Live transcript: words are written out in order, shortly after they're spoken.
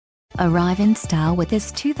arrive in style with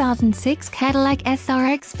this 2006 Cadillac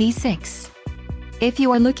SRX V6. If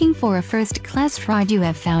you are looking for a first-class ride, you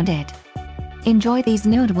have found it. Enjoy these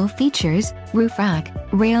notable features: roof rack,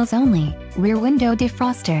 rails only, rear window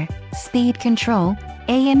defroster, speed control,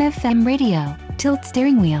 AM/FM radio, tilt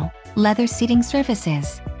steering wheel, leather seating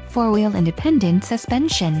surfaces, 4-wheel independent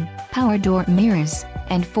suspension, power door mirrors,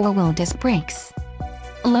 and 4-wheel disc brakes.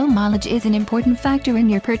 Low mileage is an important factor in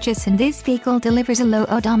your purchase, and this vehicle delivers a low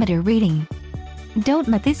odometer reading. Don't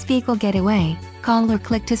let this vehicle get away. Call or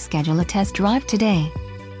click to schedule a test drive today.